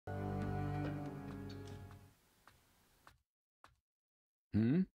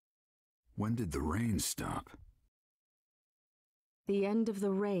Hmm? When did the rain stop? The end of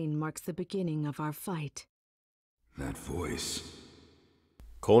the rain marks the beginning of our fight. That voice.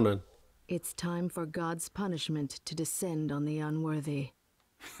 Conan. It's time for God's punishment to descend on the unworthy.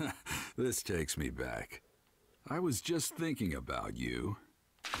 This takes me back. I was just thinking about you.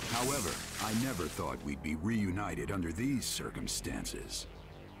 However, I never thought we'd be reunited under these circumstances.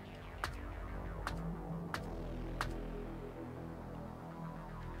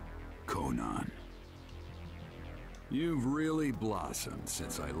 Conan. You've really blossomed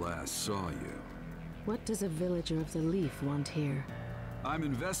since I last saw you. What does a villager of the Leaf want here? I'm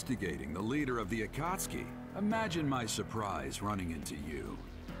investigating the leader of the Akatsuki. Imagine my surprise running into you.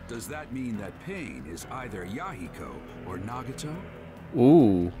 Does that mean that Pain is either Yahiko or Nagato?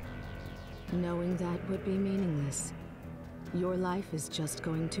 Ooh. Knowing that would be meaningless. Your life is just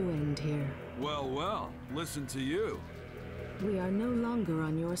going to end here. Well, well, listen to you. We are no longer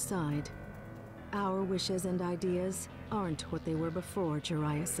on your side. Our wishes and ideas aren't what they were before,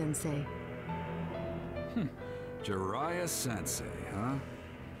 Jiraya-sensei. Jiraya-sensei, huh?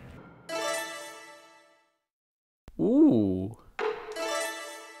 Ooh.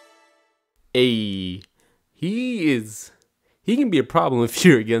 He can be a problem if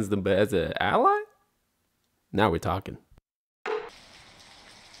you're against them, but as an ally? Now we're talking.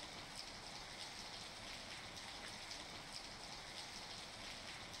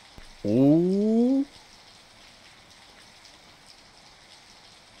 Ooh.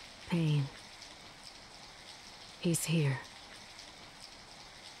 Pain. He's here.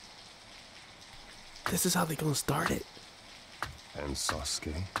 This is how they gonna start it. And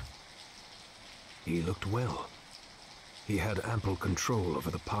Sasuke? He looked well. He had ample control over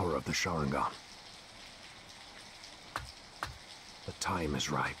the power of the Sharingan. The time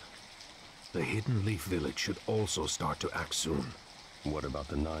is ripe. The Hidden Leaf Village should also start to act soon. What about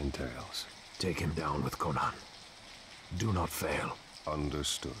the Nine Tails? Take him down with Conan. Do not fail.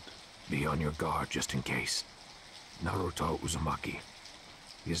 Understood. Be on your guard just in case. Naruto Uzumaki.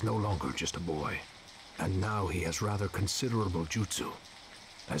 He is no longer just a boy. And now he has rather considerable jutsu,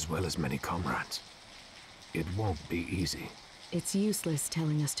 as well as many comrades. It won't be easy. It's useless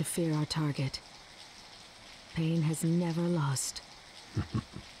telling us to fear our target. Pain has never lost.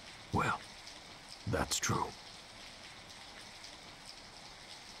 Well, that's true.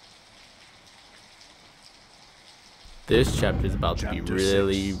 This chapter is about to be Chapter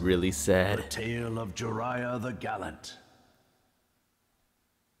really, 6. really The sad. Tale of Jiraya the Gallant.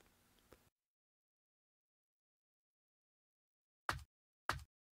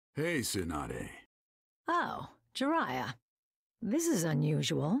 Hey, Tsunade. Oh, Jiraya. This is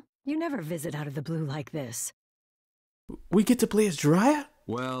unusual. You never visit out of the blue like this. We get to play as Jiraiya?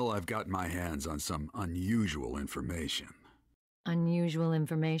 Well, I've got my hands on some unusual information. Unusual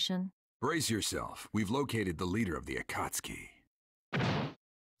information? Brace yourself. We've located the leader of the Akatsuki.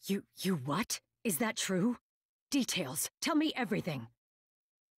 You what? Is that true? Details. Tell me everything.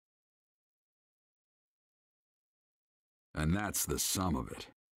 And that's the sum of it.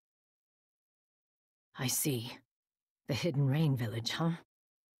 I see. The Hidden Rain Village, huh?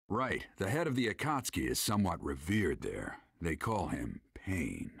 Right. The head of the Akatsuki is somewhat revered there. They call him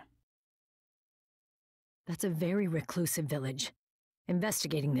Pain. That's a very reclusive village.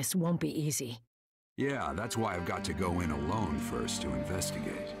 Investigating this won't be easy. Yeah, that's why I've got to go in alone first to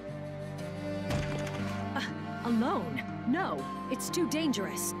investigate. Alone? No, it's too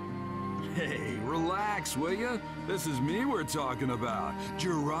dangerous. Hey, relax, will ya? This is me we're talking about.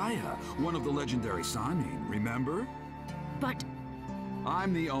 Jiraiya, one of the legendary Sannin, remember? But...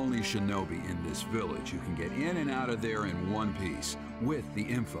 I'm the only shinobi in this village who can get in and out of there in one piece, with the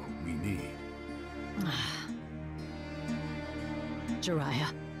info we need.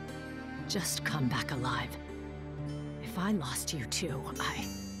 Jiraiya, just come back alive. If I lost you too,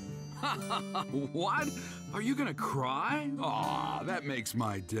 What? Are you gonna cry? Aw, that makes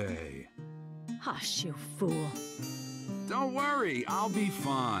my day. Hush, you fool. Don't worry, I'll be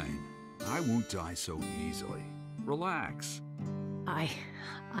fine. I won't die so easily. Relax.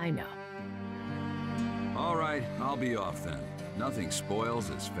 I know. All right, I'll be off then. Nothing spoils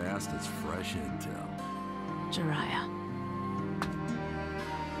as fast as fresh intel. Jiraiya.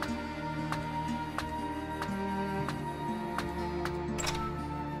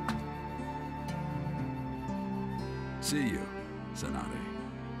 See you, Tsunade.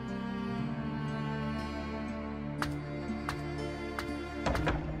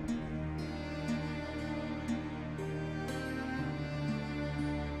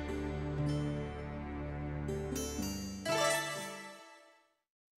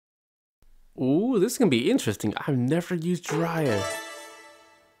 Ooh, this is gonna be interesting. I've never used Jiraiya.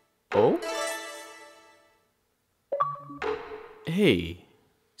 Oh? Hey.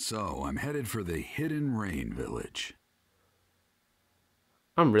 So, I'm headed for the Hidden Rain Village.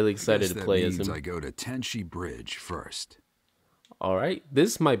 I'm really excited to That play as means him. I go to Tenshi Bridge first. Alright,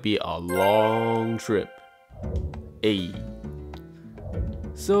 this might be a long trip. Hey.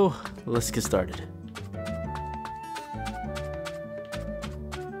 So, let's get started.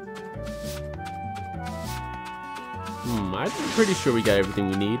 I'm pretty sure we got everything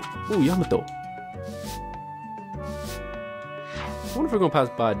we need. Ooh, Yamato. I wonder if we're gonna pass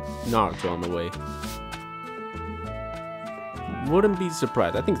by Naruto on the way. Wouldn't be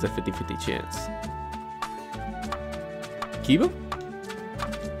surprised. I think it's a 50-50 chance. Kiba?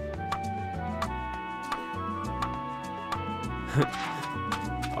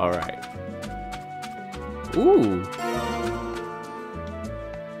 Alright. Ooh.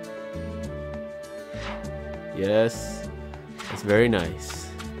 Yes. That's very nice.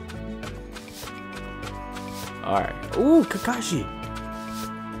 Alright. Ooh, Kakashi.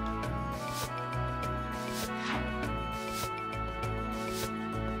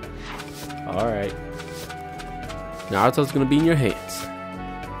 Alright. Naruto's gonna be in your hands.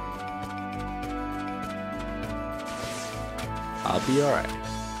 I'll be alright.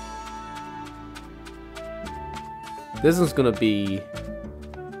 This is gonna be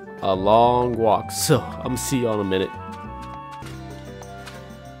a long walk, so I'm gonna see y'all in a minute.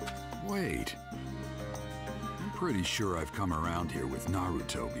 Wait. I'm pretty sure I've come around here with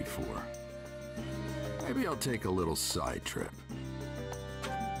Naruto before. Maybe I'll take a little side trip.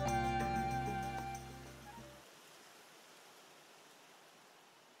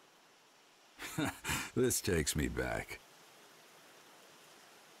 This takes me back.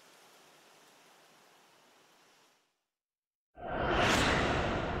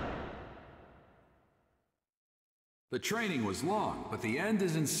 The training was long, but the end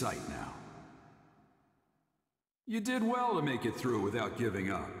is in sight now. You did well to make it through without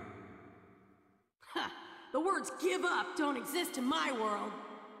giving up. Ha! The words give up don't exist in my world.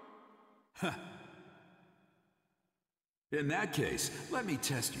 In that case, let me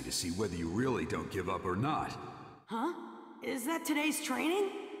test you to see whether you really don't give up or not. Huh? Is that today's training?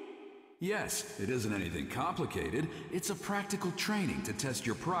 Yes, it isn't anything complicated. It's a practical training to test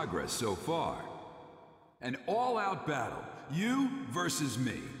your progress so far. An all-out battle, you versus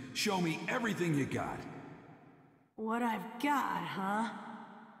me. Show me everything you got. What I've got, huh?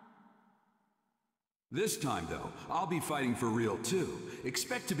 This time, though, I'll be fighting for real, too.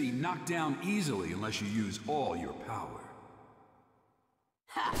 Expect to be knocked down easily unless you use all your power.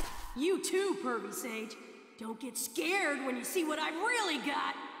 Ha! You too, Pervy Sage. Don't get scared when you see what I've really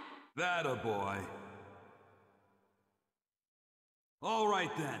got. That-a boy. All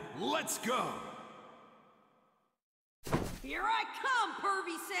right then, let's go! Here I come,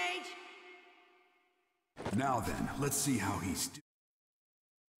 Pervy Sage! Now then, let's see how he's doing.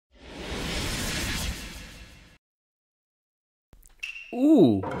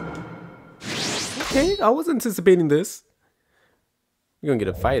 Ooh. Okay, I was anticipating this. You're gonna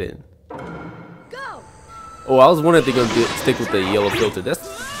get a fight in. Go! Oh, I was wondering if they're gonna stick with the yellow filter. This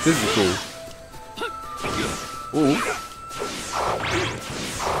is cool. Ooh.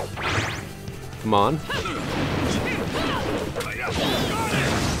 Come on.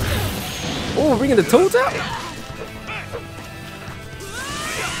 Oh, bringing the toads out?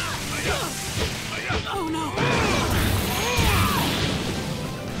 Oh no!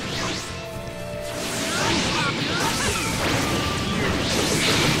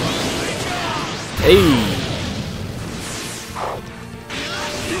 Hey.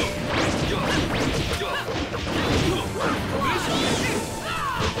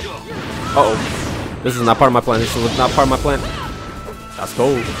 Uh-oh. This is not part of my plan. This was not part of my plan. That's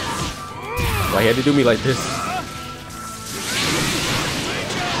cold. Why he had to do me like this?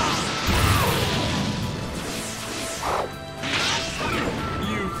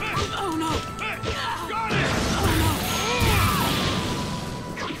 Oh no!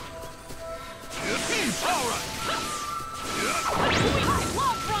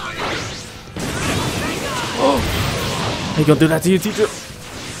 Oh, how you gonna do that to your teacher?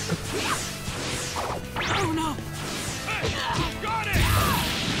 Oh no!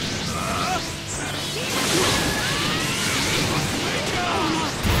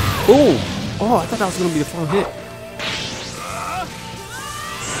 Boom! Oh, I thought that was gonna be the final hit.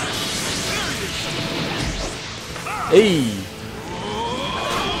 Hey!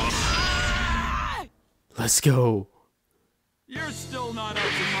 Let's go. You're still not up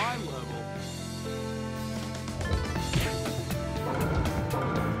to my level.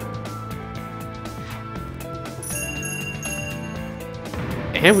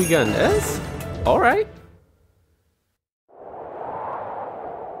 And we got an S? Alright.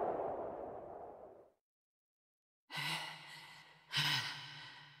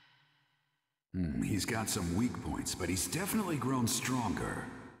 He's got some weak points, but he's definitely grown stronger.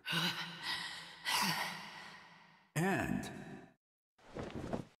 And...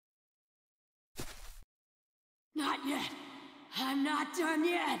 Not yet. I'm not done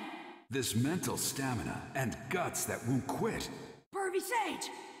yet. this mental stamina and guts that won't quit. Pervy Sage,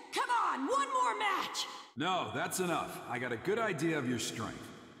 come on, one more match. No, that's enough. I got a good idea of your strength.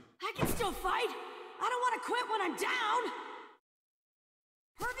 I can still fight. I don't want to quit when I'm down.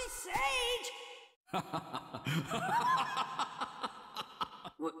 Pervy Sage!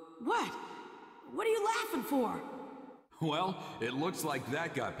 What? What are you laughing for? Well, it looks like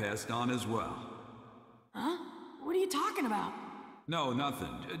that got passed on as well. Huh? What are you talking about? No, nothing.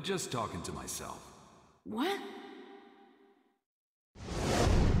 Just talking to myself. What?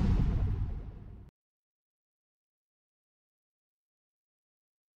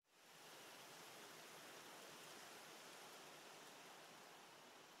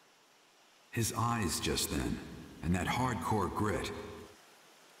 His eyes just then, and that hardcore grit.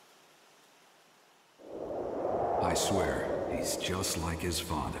 I swear, he's just like his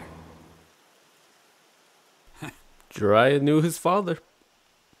father. Jiraya knew his father.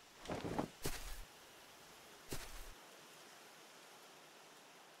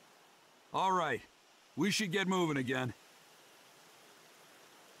 All right, we should get moving again.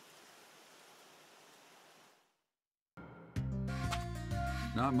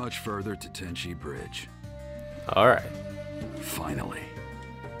 Not much further to Tenchi Bridge. All right. Finally.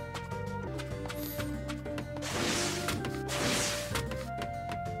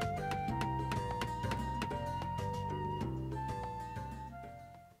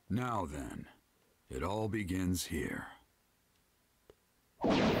 Now then, it all begins here.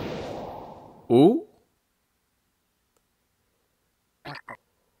 Ooh.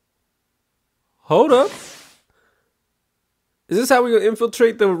 Hold up. Is this how we're gonna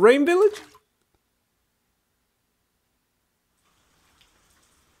infiltrate the Rain Village?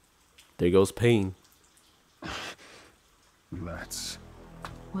 There goes Pain. That's...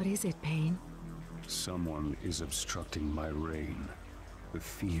 What is it, Pain? someone is obstructing my rain. The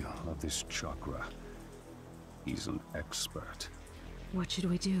feel of this chakra. He's an expert. What should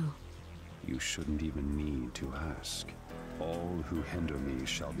we do? You shouldn't even need to ask. All who hinder me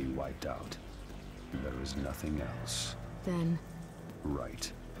shall be wiped out. There is nothing else. Then...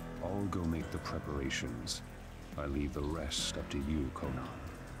 Right. I'll go make the preparations. I leave the rest up to you, Conan.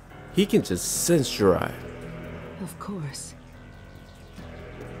 He can just sense Jiraya. Of course.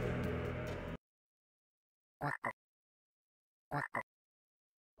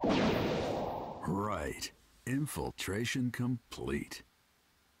 Right. Infiltration complete.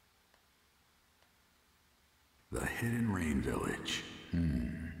 The Hidden Rain Village.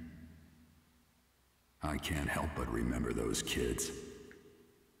 I can't help but remember those kids.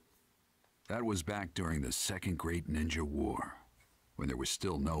 That was back during the Second Great Ninja War, when there was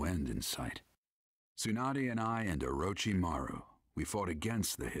still no end in sight. Tsunade and I and Orochimaru, we fought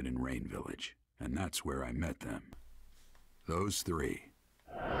against the Hidden Rain Village, and that's where I met them. Those three.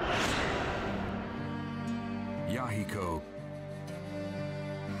 Yahiko,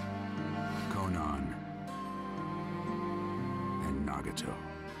 Conan, and Nagato.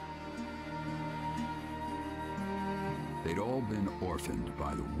 They'd all been orphaned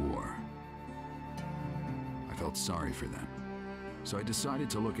by the war. I felt sorry for them, so I decided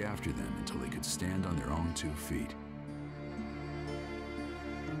to look after them until they could stand on their own 2 feet.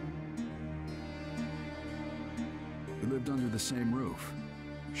 We lived under the same roof,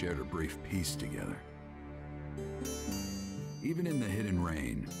 shared a brief peace together. Even in the Hidden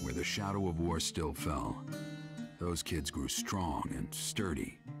Rain, where the shadow of war still fell, those kids grew strong and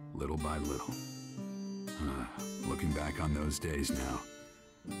sturdy, little by little. Looking back on those days now,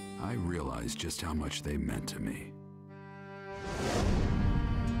 I realize just how much they meant to me.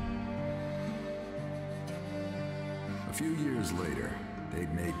 A few years later,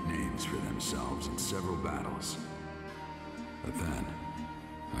 they'd made names for themselves in several battles. But then,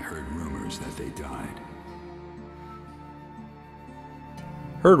 I heard rumors that they died.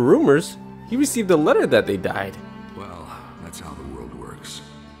 Heard rumors? He received a letter that they died. Well, that's how the world works.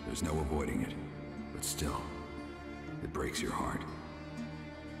 There's no avoiding it. But still, it breaks your heart.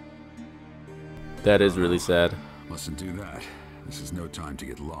 That is really sad. Mustn't do that. This is no time to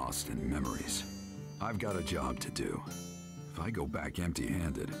get lost in memories. I've got a job to do. If I go back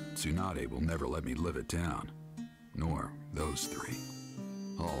empty-handed, Tsunade will never let me live it down. Nor those three.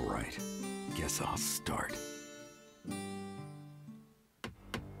 All right. Guess I'll start.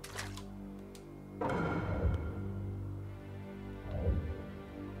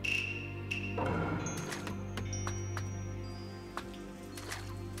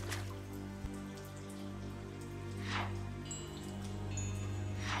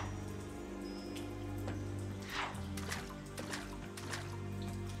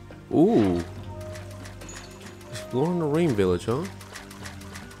 Ooh. Exploring the rain village, huh?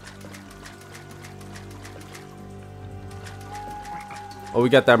 Oh, we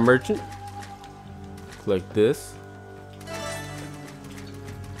got that merchant. Like this.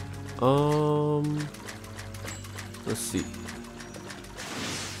 Let's see.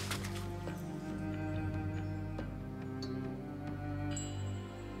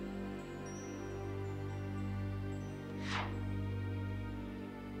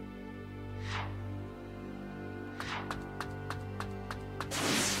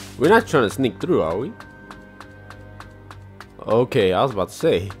 We're not trying to sneak through, are we? Okay, I was about to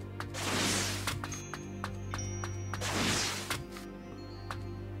say.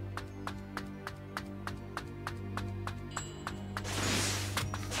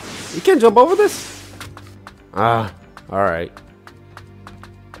 You can't jump over this? Ah, alright.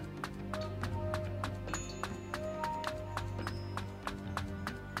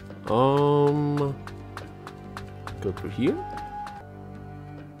 Go through here?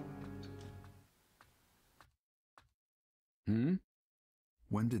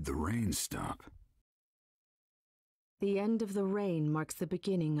 When did the rain stop? The end of the rain marks the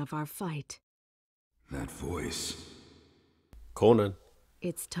beginning of our fight. That voice. Conan.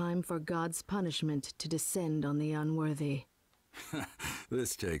 It's time for God's punishment to descend on the unworthy.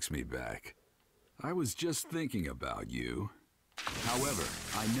 This takes me back. I was just thinking about you. However,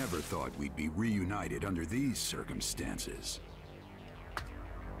 I never thought we'd be reunited under these circumstances.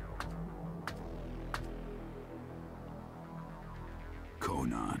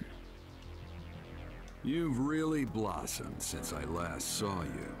 Conan. You've really blossomed since I last saw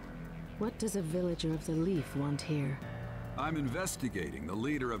you. What does a villager of the Leaf want here? I'm investigating the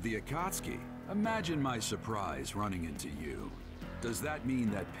leader of the Akatsuki. Imagine my surprise running into you. Does that mean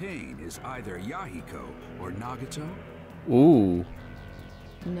that Pain is either Yahiko or Nagato? Ooh.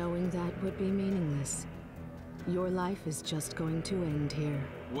 Knowing that would be meaningless. Your life is just going to end here.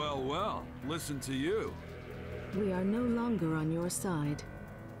 Well, well, listen to you. We are no longer on your side.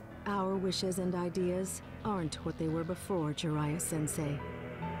 Our wishes and ideas aren't what they were before, Jiraya-sensei.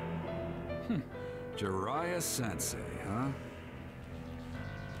 Jiraya-sensei, huh?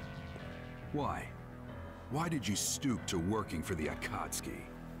 Why? Why did you stoop to working for the Akatsuki?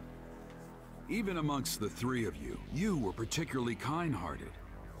 Even amongst the three of you, you were particularly kind-hearted.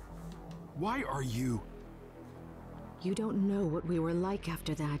 Why are you... You don't know what we were like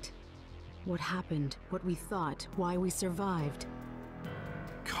after that. What happened, what we thought, why we survived.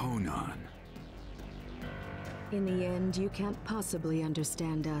 Conan. In the end, you can't possibly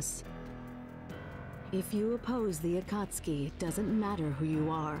understand us. If you oppose the Akatsuki, it doesn't matter who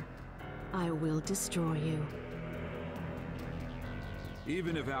you are. I will destroy you.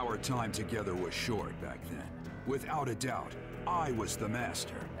 Even if our time together was short back then, without a doubt, I was the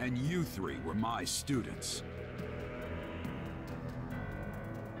master, and you three were my students.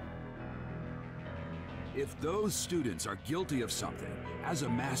 If those students are guilty of something, as a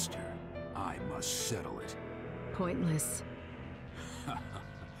master, I must settle it. Pointless.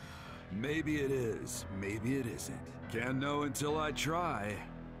 Maybe it is, maybe it isn't. Can't know until I try.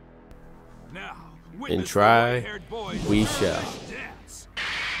 Now, And try, we shall. Dance.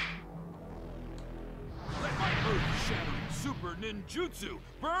 Let my earth-shattering super ninjutsu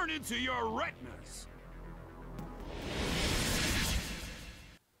burn into your retinas.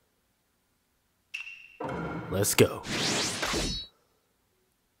 Let's go.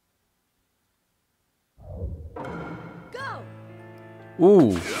 Go!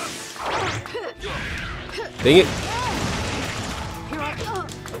 Ooh. Dang it. Here I go!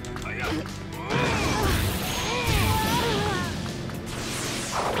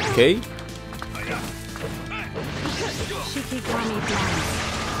 Okay. Shikigami blast.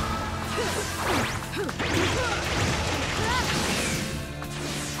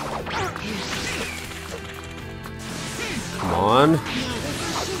 Come on.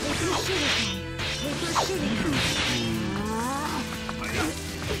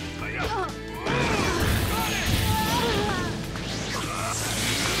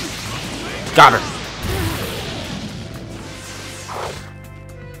 Got her.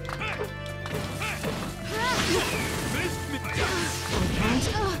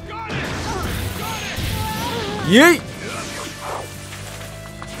 Yeet.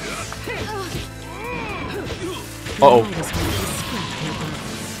 Uh-oh.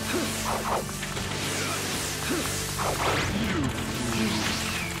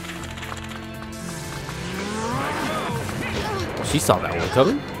 She saw that one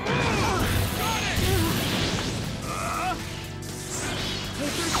coming.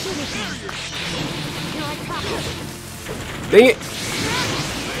 Dang it.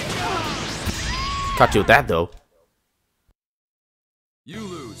 Caught you with that though. You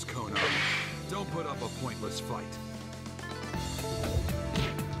lose, Konar. Don't put up a pointless fight.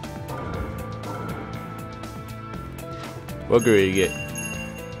 What grade you get?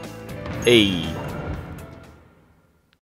 Hey.